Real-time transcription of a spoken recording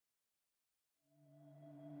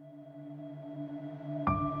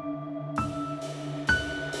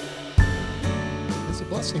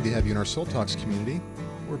blessing to have you in our Soul Talks community.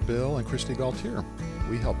 We're Bill and Christy Galtier.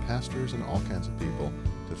 We help pastors and all kinds of people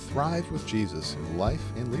to thrive with Jesus in life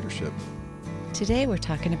and leadership. Today we're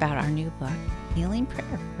talking about our new book, Healing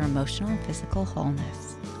Prayer for Emotional and Physical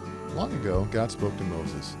Wholeness. Long ago, God spoke to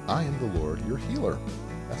Moses, "I am the Lord, your healer."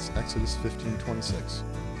 That's Exodus 15:26.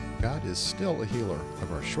 God is still a healer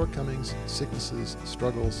of our shortcomings, sicknesses,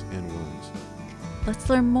 struggles, and wounds.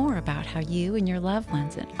 Let's learn more about how you and your loved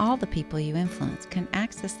ones and all the people you influence can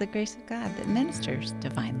access the grace of God that ministers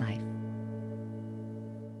divine life.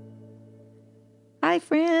 Hi,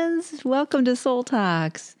 friends. Welcome to Soul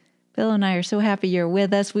Talks. Bill and I are so happy you're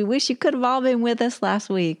with us. We wish you could have all been with us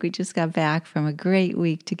last week. We just got back from a great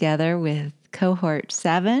week together with Cohort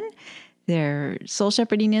 7, their Soul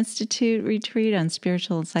Shepherding Institute retreat on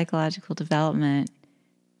spiritual and psychological development.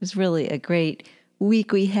 It was really a great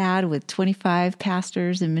week we had with 25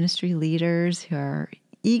 pastors and ministry leaders who are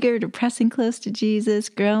eager to pressing close to Jesus,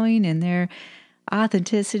 growing in their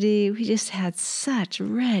authenticity. We just had such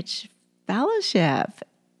rich fellowship.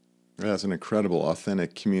 That's an incredible,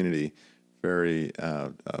 authentic community, very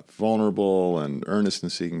vulnerable and earnest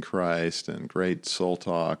in seeking Christ, and great soul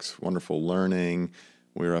talks, wonderful learning.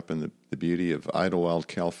 We were up in the beauty of Idlewild,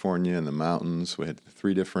 California, in the mountains. We had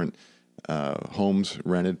 3 different homes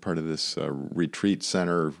rented, part of this retreat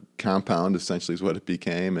center compound, essentially is what it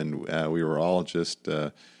became, and we were all just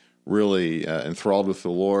really enthralled with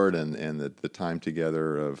the Lord and the time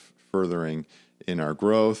together of furthering in our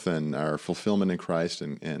growth and our fulfillment in Christ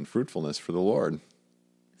and fruitfulness for the Lord.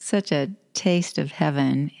 Such a taste of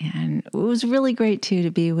heaven, and it was really great, too,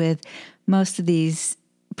 to be with most of these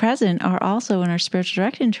present are also in our spiritual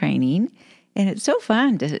direction training. And it's so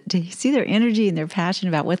fun to see their energy and their passion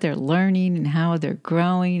about what they're learning and how they're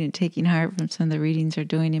growing and taking heart from some of the readings they're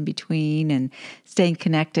doing in between and staying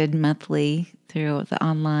connected monthly through the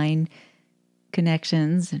online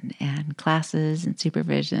connections and classes and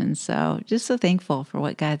supervision. So just so thankful for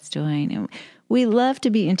what God's doing. And we love to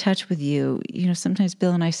be in touch with you. You know, sometimes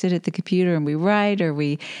Bill and I sit at the computer and we write, or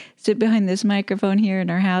we sit behind this microphone here in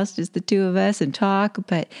our house, just the two of us, and talk.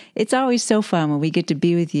 But it's always so fun when we get to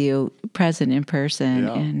be with you present in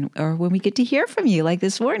person, or when we get to hear from you. Like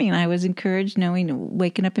this morning, I was encouraged knowing,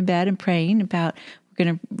 waking up in bed and praying about, we're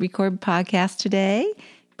going to record a podcast today,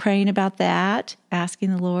 praying about that,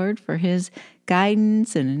 asking the Lord for His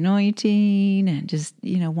guidance and anointing, and just,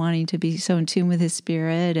 wanting to be so in tune with His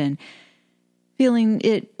Spirit, and feeling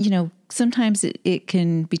it, sometimes it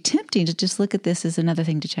can be tempting to just look at this as another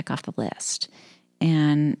thing to check off the list.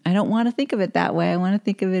 And I don't want to think of it that way. I want to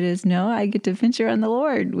think of it as, no, I get to venture on the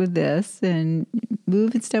Lord with this and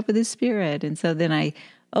move and step with His Spirit. And so then I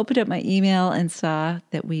opened up my email and saw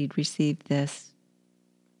that we'd received this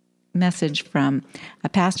message from a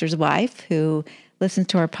pastor's wife who listens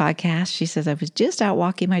to our podcast. She says, "I was just out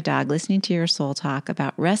walking my dog, listening to your soul talk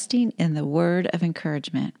about resting in the word of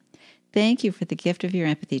encouragement. Thank you for the gift of your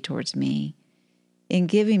empathy towards me in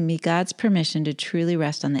giving me God's permission to truly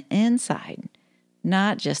rest on the inside,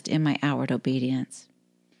 not just in my outward obedience."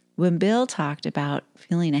 When Bill talked about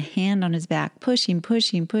feeling a hand on his back, pushing,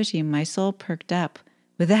 my soul perked up.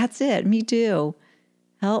 Well, that's it. Me too.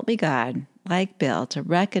 Help me, God, like Bill, to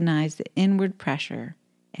recognize the inward pressure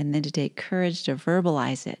and then to take courage to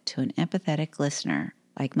verbalize it to an empathetic listener,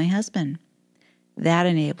 like my husband. That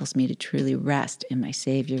enables me to truly rest in my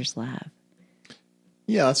Savior's love.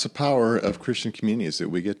 Yeah, that's the power of Christian communities, that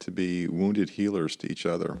we get to be wounded healers to each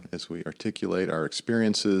other as we articulate our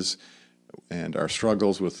experiences and our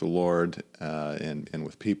struggles with the Lord and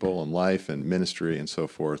with people and life and ministry and so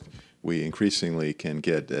forth. We increasingly can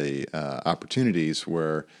get opportunities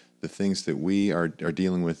where the things that we are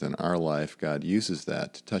dealing with in our life, God uses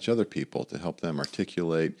that to touch other people, to help them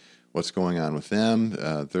articulate what's going on with them,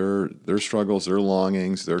 their struggles, their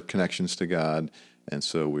longings, their connections to God. And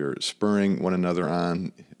so we're spurring one another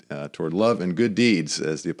on toward love and good deeds,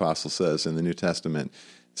 as the apostle says in the New Testament.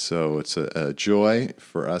 So it's a joy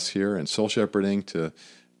for us here in Soul Shepherding to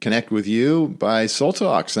connect with you by Soul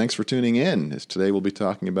Talks. Thanks for tuning in. Today we'll be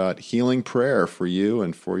talking about healing prayer for you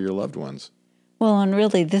and for your loved ones. Well, and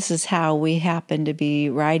really, this is how we happen to be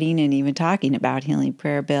writing and even talking about healing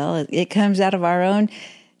prayer, Bill. It comes out of our own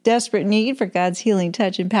desperate need for God's healing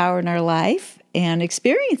touch and power in our life, and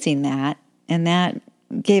experiencing that. And that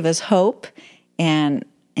gave us hope and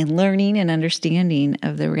learning and understanding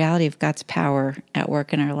of the reality of God's power at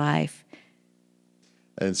work in our life.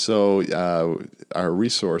 And so our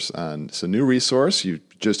resource it's a new resource. You're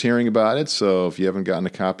just hearing about it. So if you haven't gotten a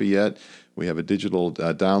copy yet, we have a digital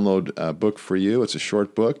download book for you. It's a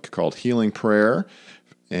short book called Healing Prayer,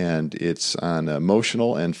 and it's on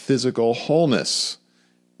emotional and physical wholeness.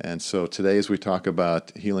 And so today, as we talk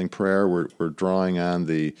about healing prayer, we're drawing on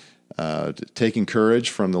the taking courage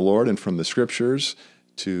from the Lord and from the Scriptures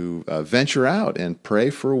to venture out and pray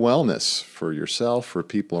for wellness for yourself, for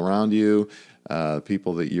people around you,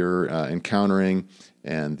 people that you're encountering,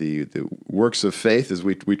 and the works of faith as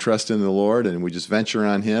we trust in the Lord and we just venture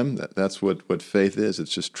on Him. That's what faith is.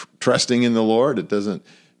 It's just trusting in the Lord. It doesn't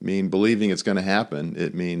mean believing it's going to happen.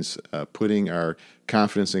 It means putting our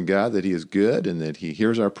confidence in God that He is good and that He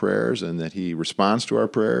hears our prayers and that He responds to our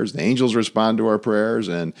prayers. The angels respond to our prayers,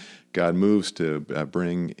 and God moves to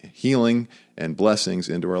bring healing and blessings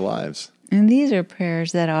into our lives. And these are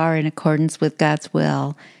prayers that are in accordance with God's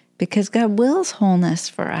will, because God wills wholeness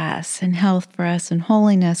for us and health for us and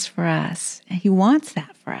holiness for us. And He wants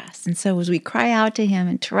that for us. And so as we cry out to Him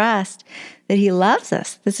and trust that He loves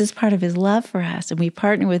us, this is part of His love for us, and we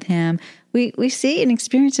partner with Him, we see and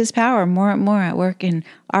experience His power more and more at work in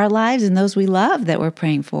our lives and those we love that we're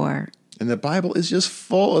praying for. And the Bible is just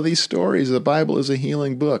full of these stories. The Bible is a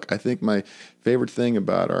healing book. I think my favorite thing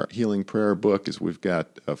about our healing prayer book is we've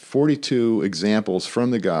got 42 examples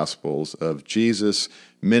from the Gospels of Jesus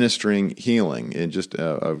ministering healing in just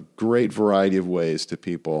a great variety of ways to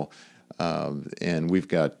people. And we've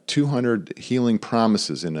got 200 healing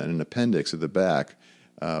promises in an appendix at the back,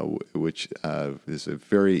 which is a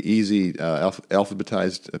very easy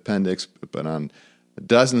alphabetized appendix, but on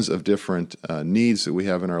dozens of different needs that we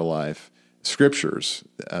have in our life, scriptures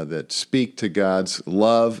that speak to God's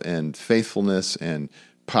love and faithfulness and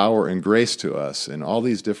power and grace to us in all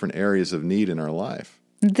these different areas of need in our life.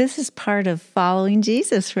 This is part of following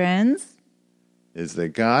Jesus, friends. Is that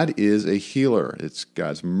God is a healer. It's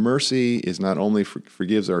God's mercy is not only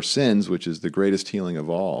forgives our sins, which is the greatest healing of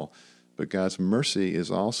all, but God's mercy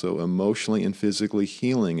is also emotionally and physically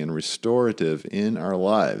healing and restorative in our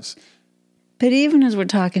lives. But even as we're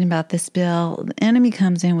talking about this, Bill, the enemy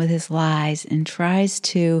comes in with his lies and tries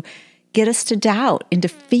to get us to doubt and to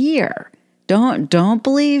fear. Don't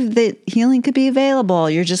believe that healing could be available.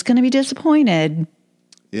 You're just going to be disappointed.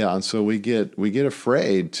 Yeah, and so we get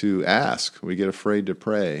afraid to ask. We get afraid to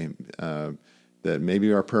pray that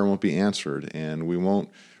maybe our prayer won't be answered, and we won't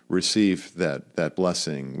receive that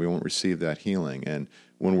blessing. We won't receive that healing. And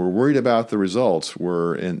when we're worried about the results,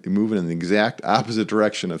 we're moving in the exact opposite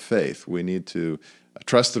direction of faith. We need to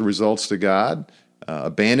trust the results to God,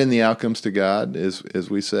 abandon the outcomes to God, as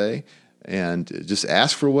we say, and just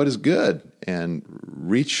ask for what is good and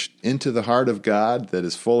reach into the heart of God that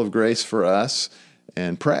is full of grace for us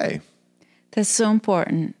and pray. That's so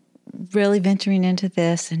important, really venturing into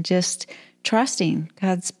this and just trusting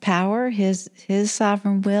God's power, His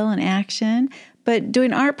sovereign will and action, but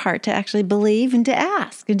doing our part to actually believe and to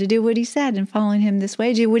ask and to do what He said and following Him this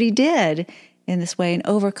way, do what He did in this way and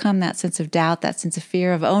overcome that sense of doubt, that sense of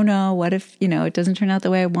fear of, oh no, what if, it doesn't turn out the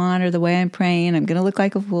way I want or the way I'm praying, I'm going to look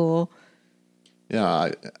like a fool.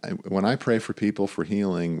 Yeah, when I pray for people for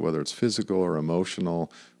healing, whether it's physical or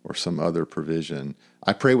emotional or some other provision,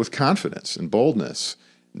 I pray with confidence and boldness,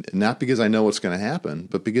 not because I know what's going to happen,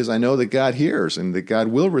 but because I know that God hears and that God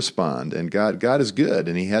will respond, and God is good,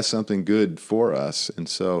 and He has something good for us. And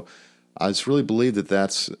so I just really believe that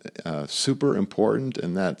that's super important,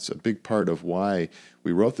 and that's a big part of why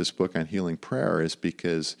we wrote this book on healing prayer, is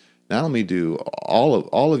because not only do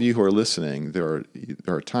all of you who are listening, there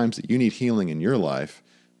are times that you need healing in your life,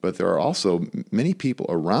 but there are also many people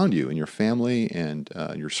around you in your family and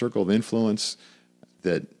your circle of influence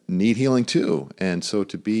that need healing too. And so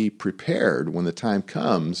to be prepared when the time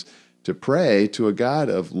comes to pray to a God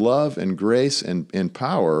of love and grace and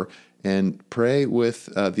power, and pray with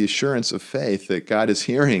the assurance of faith that God is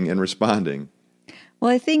hearing and responding. Well,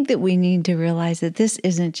 I think that we need to realize that this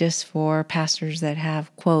isn't just for pastors that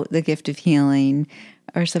have, quote, the gift of healing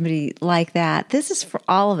or somebody like that. This is for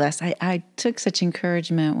all of us. I took such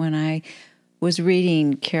encouragement when I was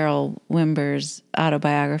reading Carol Wimber's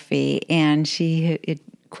autobiography, and it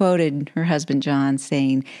quoted her husband, John,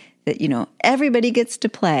 saying that, everybody gets to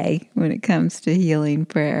play when it comes to healing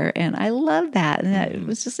prayer. And I love that. And that it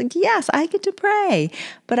was just like, yes, I get to pray.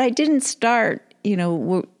 But I didn't start,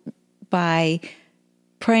 by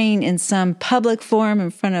praying in some public forum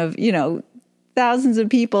in front of, thousands of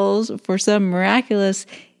people for some miraculous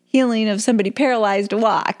healing of somebody paralyzed to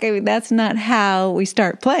walk. I mean, that's not how we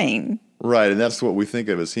start playing. Right, and that's what we think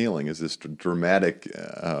of as healing, is this dramatic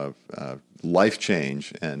life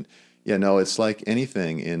change. And, it's like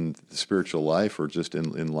anything in the spiritual life or just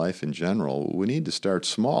in life in general. We need to start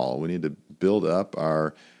small. We need to build up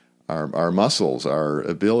our muscles, our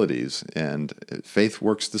abilities, and faith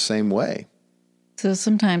works the same way. So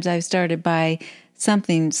sometimes I've started by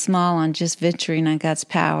something small on just venturing on God's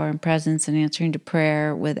power and presence and answering to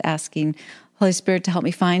prayer with asking Holy Spirit to help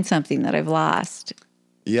me find something that I've lost.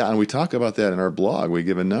 Yeah, and we talk about that in our blog. We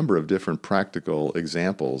give a number of different practical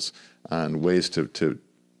examples on ways to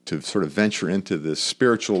sort of venture into the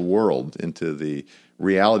spiritual world, into the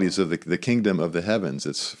realities of the kingdom of the heavens.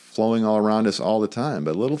 It's flowing all around us all the time.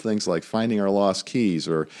 But little things like finding our lost keys,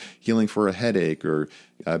 or healing for a headache, or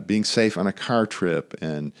being safe on a car trip,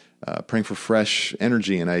 and praying for fresh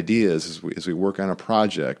energy and ideas as we work on a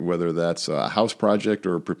project, whether that's a house project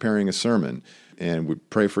or preparing a sermon. And we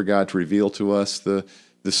pray for God to reveal to us the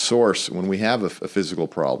source when we have a physical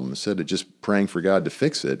problem. Instead of just praying for God to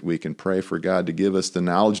fix it, we can pray for God to give us the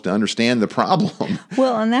knowledge to understand the problem.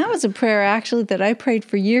 Well, and that was a prayer actually that I prayed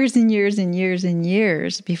for years and years and years and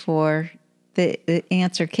years before the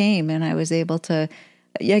answer came, and I was able to,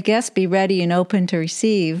 I guess, be ready and open to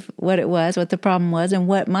receive what it was, what the problem was, and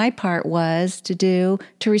what my part was to do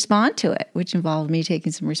to respond to it, which involved me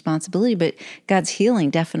taking some responsibility. But God's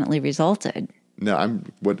healing definitely resulted. Now,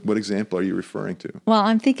 what example are you referring to? Well,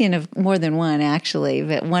 I'm thinking of more than one, actually.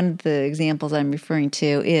 But one of the examples I'm referring to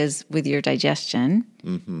is with your digestion.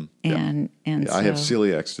 Mm-hmm. And so, I have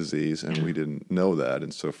celiac disease, and we didn't know that.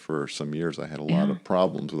 And so for some years, I had a lot of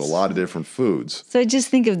problems with a lot of different foods. So just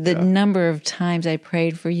think of the number of times I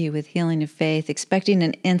prayed for you with healing of faith, expecting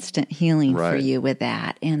an instant healing for you with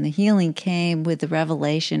that. And the healing came with the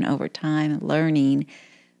revelation over time and learning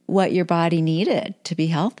what your body needed to be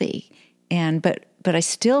healthy. But I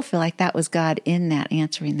still feel like that was God in that,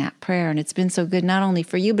 answering that prayer. And it's been so good, not only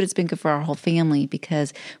for you, but it's been good for our whole family,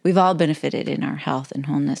 because we've all benefited in our health and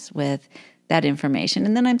wholeness with that information.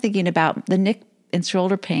 And then I'm thinking about the neck and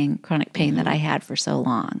shoulder pain, chronic pain that I had for so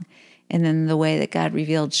long. And then the way that God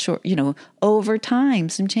revealed over time,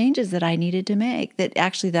 some changes that I needed to make, that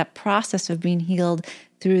actually that process of being healed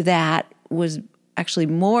through that was actually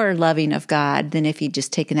more loving of God than if he'd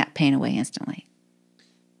just taken that pain away instantly.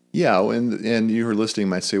 Yeah, and you who are listening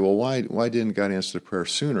might say, well, why didn't God answer the prayer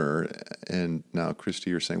sooner? And now, Christy,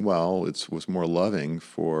 you're saying, well, it was more loving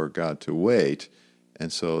for God to wait.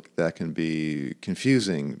 And so that can be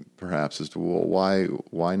confusing, perhaps, as to, well,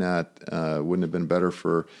 why not? Wouldn't it have been better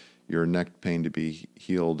for your neck pain to be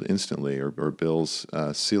healed instantly, or Bill's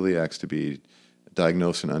celiacs to be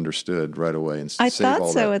diagnosed and understood right away? And I thought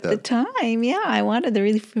so at the time. Yeah, I wanted the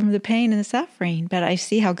relief from the pain and the suffering, but I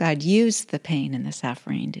see how God used the pain and the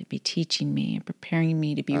suffering to be teaching me and preparing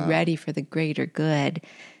me to be ready for the greater good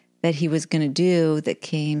that he was going to do that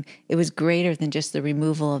came. It was greater than just the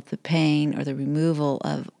removal of the pain or the removal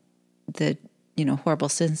of the horrible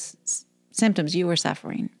symptoms you were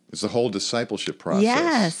suffering. It's the whole discipleship process.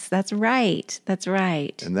 Yes, that's right. That's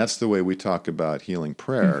right. And that's the way we talk about healing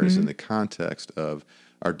prayer, is in the context of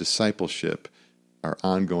our discipleship, our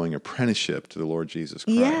ongoing apprenticeship to the Lord Jesus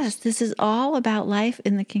Christ. Yes, this is all about life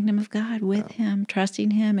in the kingdom of God with him,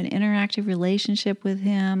 trusting him, an interactive relationship with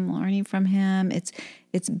him, learning from him.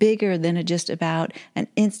 It's bigger than just about an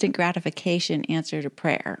instant gratification answer to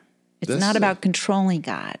prayer. It's not about controlling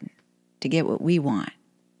God to get what we want.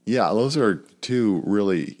 Yeah, those are two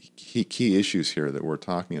really key issues here that we're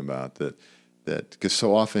talking about, that because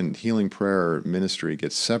so often healing prayer ministry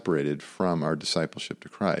gets separated from our discipleship to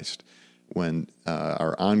Christ, when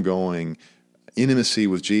our ongoing intimacy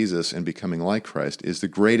with Jesus and becoming like Christ is the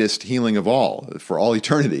greatest healing of all for all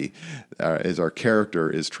eternity. As our character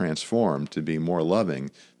is transformed to be more loving,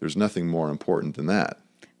 there's nothing more important than that.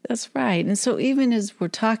 That's right. And so even as we're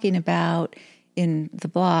talking about in the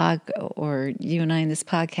blog, or you and I in this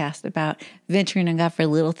podcast, about venturing on God for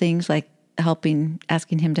little things like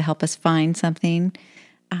asking him to help us find something,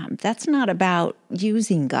 that's not about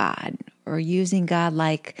using God or using God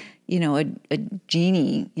like, a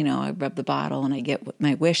genie, I rub the bottle and I get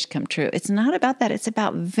my wish come true. It's not about that. It's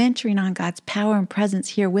about venturing on God's power and presence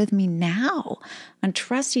here with me now, on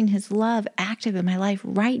trusting his love active in my life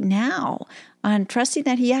right now, on trusting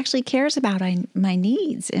that he actually cares about my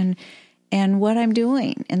needs and what I'm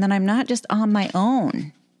doing, and that I'm not just on my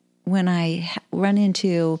own when I run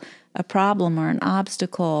into a problem or an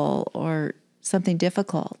obstacle or something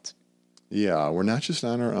difficult. Yeah, we're not just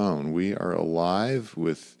on our own. We are alive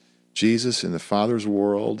with Jesus in the Father's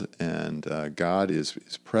world, and God is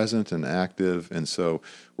present and active, and so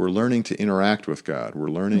we're learning to interact with God. We're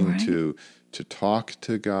learning to talk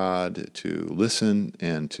to God, to listen,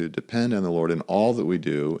 and to depend on the Lord in all that we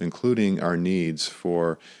do, including our needs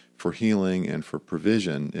for healing and for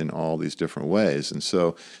provision in all these different ways. And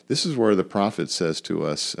so this is where the prophet says to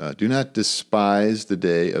us, do not despise the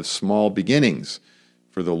day of small beginnings,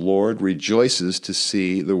 for the Lord rejoices to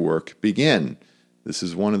see the work begin. This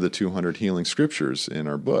is one of the 200 healing scriptures in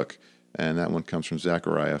our book, and that one comes from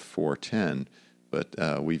Zechariah 4:10.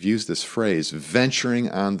 But we've used this phrase, venturing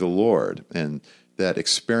on the Lord, and that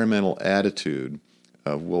experimental attitude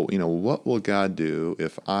of, well, what will God do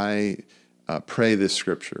if I pray this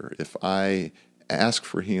scripture, if I ask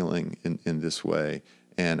for healing in this way,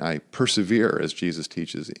 and I persevere, as Jesus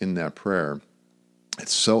teaches, in that prayer.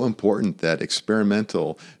 It's so important, that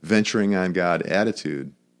experimental, venturing on God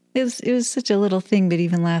attitude. It was such a little thing, but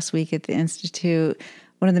even last week at the Institute,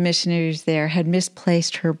 one of the missionaries there had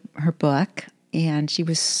misplaced her book, and she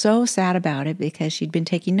was so sad about it because she'd been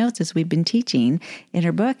taking notes as we'd been teaching in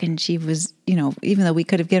her book, and she was, even though we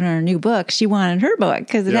could have given her a new book, she wanted her book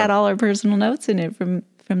because it had all her personal notes in it from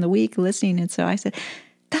the week listening. And so I said,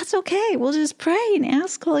 that's okay. We'll just pray and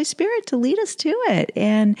ask Holy Spirit to lead us to it.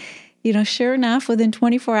 And, sure enough, within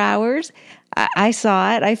 24 hours, I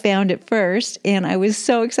saw it. I found it first, and I was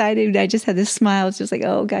so excited. I just had this smile. It's just like,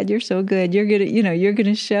 oh God, you're so good. You're gonna, you're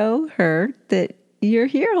gonna show her that you're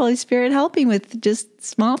here, Holy Spirit, helping with just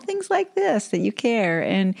small things like this, that you care.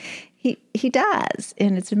 And he does.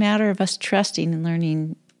 And it's a matter of us trusting and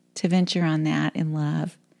learning to venture on that in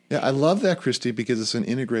love. Yeah, I love that, Christy, because it's an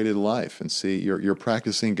integrated life. And see, you're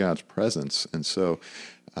practicing God's presence. And so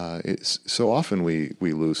so often we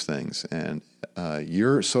lose things. And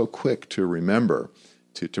you're so quick to remember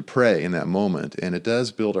to pray in that moment. And it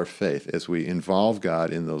does build our faith as we involve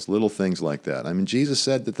God in those little things like that. I mean, Jesus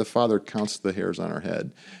said that the Father counts the hairs on our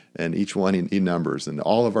head, and each one he numbers, and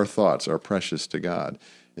all of our thoughts are precious to God.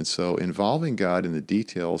 And so involving God in the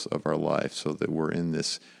details of our life so that we're in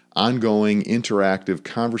this ongoing, interactive,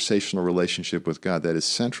 conversational relationship with God that is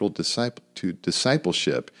central to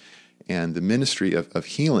discipleship and the ministry of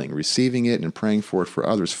healing, receiving it and praying for it for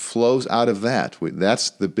others flows out of that. That's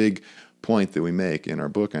the big point that we make in our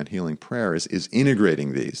book on healing prayer is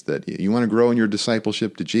integrating these, that you want to grow in your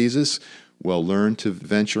discipleship to Jesus, well, learn to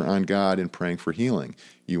venture on God in praying for healing.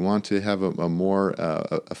 You want to have a more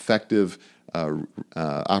effective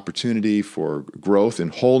opportunity for growth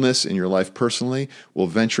and wholeness in your life personally, well,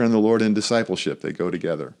 venture on the Lord in discipleship. They go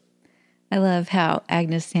together. I love how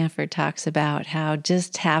Agnes Sanford talks about how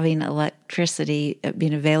just having electricity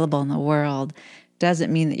being available in the world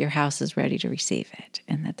doesn't mean that your house is ready to receive it,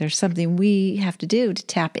 and that there's something we have to do to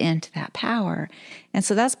tap into that power. And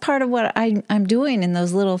so that's part of what I'm doing in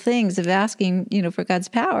those little things of asking, for God's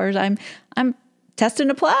powers. I'm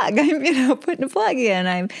testing a plug. I'm, putting a plug in.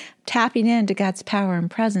 I'm tapping into God's power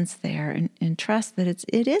and presence there, and trust that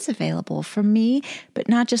it is available for me, but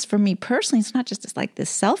not just for me personally. It's not just like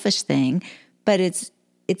this selfish thing, but it's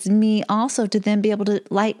me also to then be able to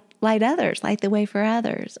light others, light the way for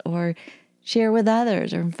others, or share with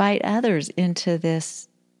others, or invite others into this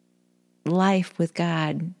life with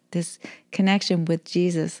God, this connection with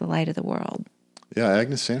Jesus, the light of the world. Yeah,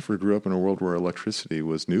 Agnes Sanford grew up in a world where electricity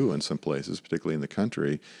was new in some places, particularly in the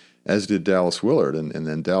country, as did Dallas Willard. And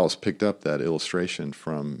then Dallas picked up that illustration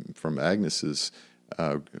from Agnes's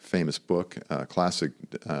famous book, classic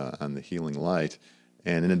on the healing light.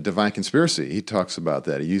 And in A Divine Conspiracy, he talks about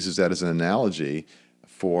that. He uses that as an analogy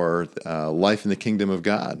for life in the kingdom of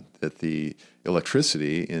God, that the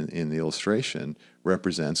electricity in the illustration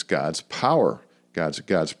represents God's power,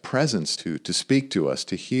 God's presence to speak to us,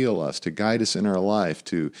 to heal us, to guide us in our life,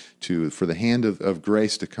 for the hand of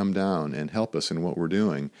grace to come down and help us in what we're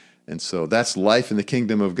doing. And so that's life in the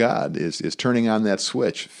kingdom of God, is turning on that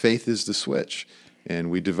switch. Faith is the switch.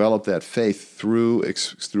 And we develop that faith through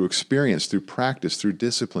experience, through practice, through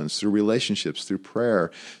disciplines, through relationships, through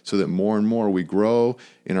prayer, so that more and more we grow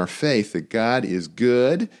in our faith that God is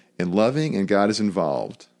good and loving and God is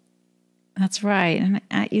involved. That's right. And,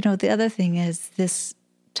 the other thing is this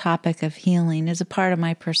topic of healing is a part of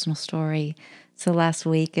my personal story. So last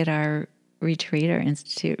week at our retreat, our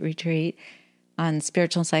Institute retreat on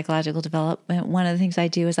spiritual and psychological development, one of the things I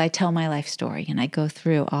do is I tell my life story, and I go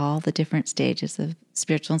through all the different stages of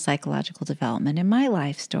spiritual and psychological development in my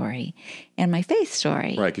life story and my faith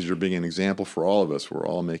story. Right, because you're being an example for all of us. We're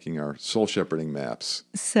all making our soul shepherding maps.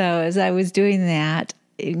 So as I was doing that,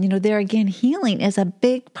 there again, healing is a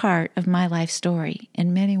big part of my life story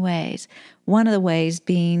in many ways. One of the ways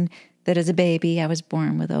being that as a baby, I was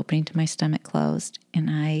born with opening to my stomach closed. And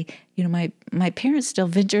my parents still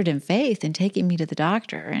ventured in faith in taking me to the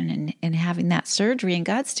doctor and having that surgery, and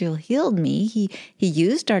God still healed me. He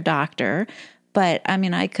used our doctor, but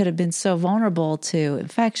I could have been so vulnerable to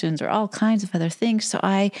infections or all kinds of other things. So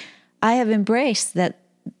I have embraced that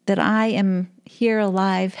I am here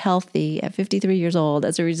alive, healthy at 53 years old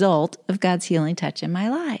as a result of God's healing touch in my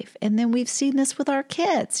life. And then we've seen this with our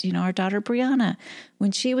kids, our daughter Brianna,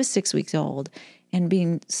 when she was 6 weeks old. and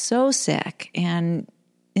being so sick and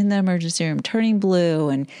in the emergency room, turning blue,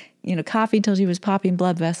 and coffee until she was popping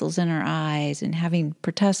blood vessels in her eyes, and having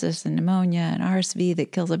pertussis and pneumonia and RSV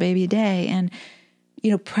that kills a baby a day, and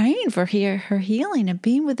praying for her healing and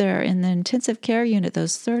being with her in the intensive care unit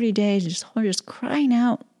those 30 days, just crying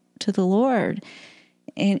out to the Lord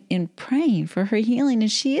and praying for her healing.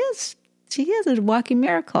 And she is a walking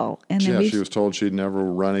miracle. And then she was told she'd never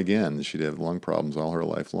run again. She'd have lung problems all her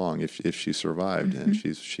life long if she survived, and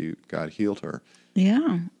God healed her.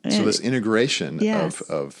 Yeah. So this integration Yes.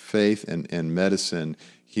 of faith and medicine,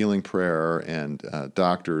 healing prayer, and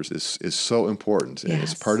doctors is so important. And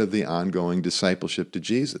it's Yes. part of the ongoing discipleship to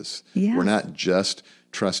Jesus. Yes. We're not just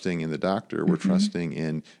trusting in the doctor. We're trusting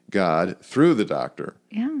in God through the doctor.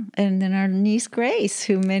 Yeah. And then our niece Grace,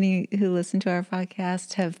 who many who listen to our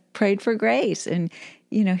podcast have prayed for Grace. And,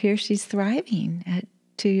 here she's thriving at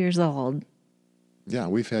 2 years old. Yeah,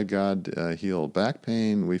 we've had God heal back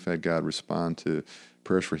pain. We've had God respond to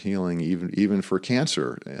prayers for healing, even for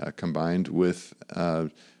cancer, combined with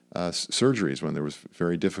surgeries when there was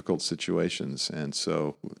very difficult situations. And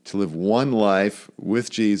so to live one life with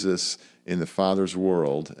Jesus in the Father's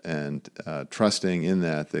world and trusting in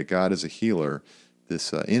that God is a healer,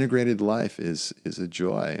 this integrated life is a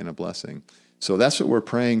joy and a blessing. So that's what we're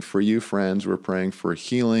praying for you, friends. We're praying for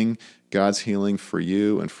healing, God's healing for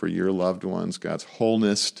you and for your loved ones, God's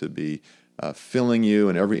wholeness to be filling you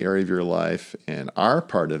in every area of your life. And our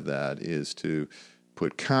part of that is to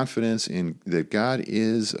put confidence in that God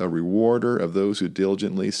is a rewarder of those who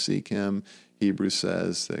diligently seek Him. Hebrews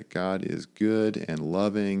says that God is good and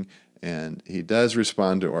loving, and He does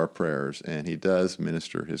respond to our prayers, and He does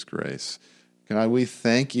minister His grace. God, we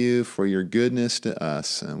thank you for your goodness to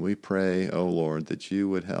us, and we pray, oh Lord, that you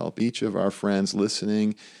would help each of our friends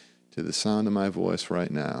listening to the sound of my voice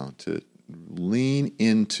right now to lean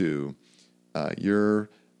into your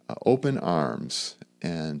open arms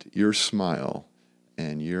and your smile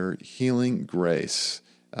and your healing grace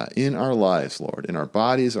in our lives, Lord, in our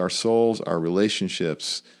bodies, our souls, our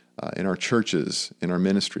relationships, in our churches, in our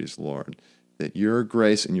ministries, Lord. That your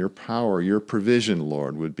grace and your power, your provision,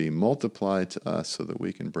 Lord, would be multiplied to us so that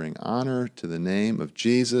we can bring honor to the name of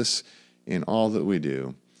Jesus in all that we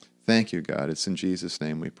do. Thank you, God. It's in Jesus'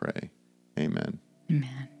 name we pray. Amen.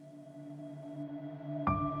 Amen.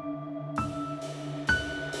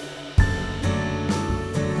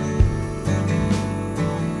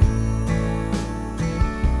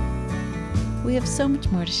 We have so much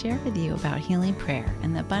more to share with you about healing prayer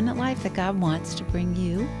and the abundant life that God wants to bring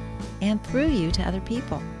you and through you to other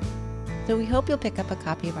people. So we hope you'll pick up a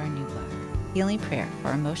copy of our new book, Healing Prayer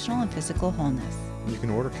for Emotional and Physical Wholeness. You can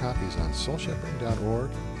order copies on soulshepherding.org.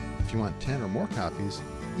 If you want 10 or more copies,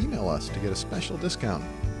 email us to get a special discount.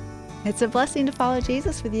 It's a blessing to follow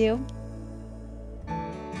Jesus with you.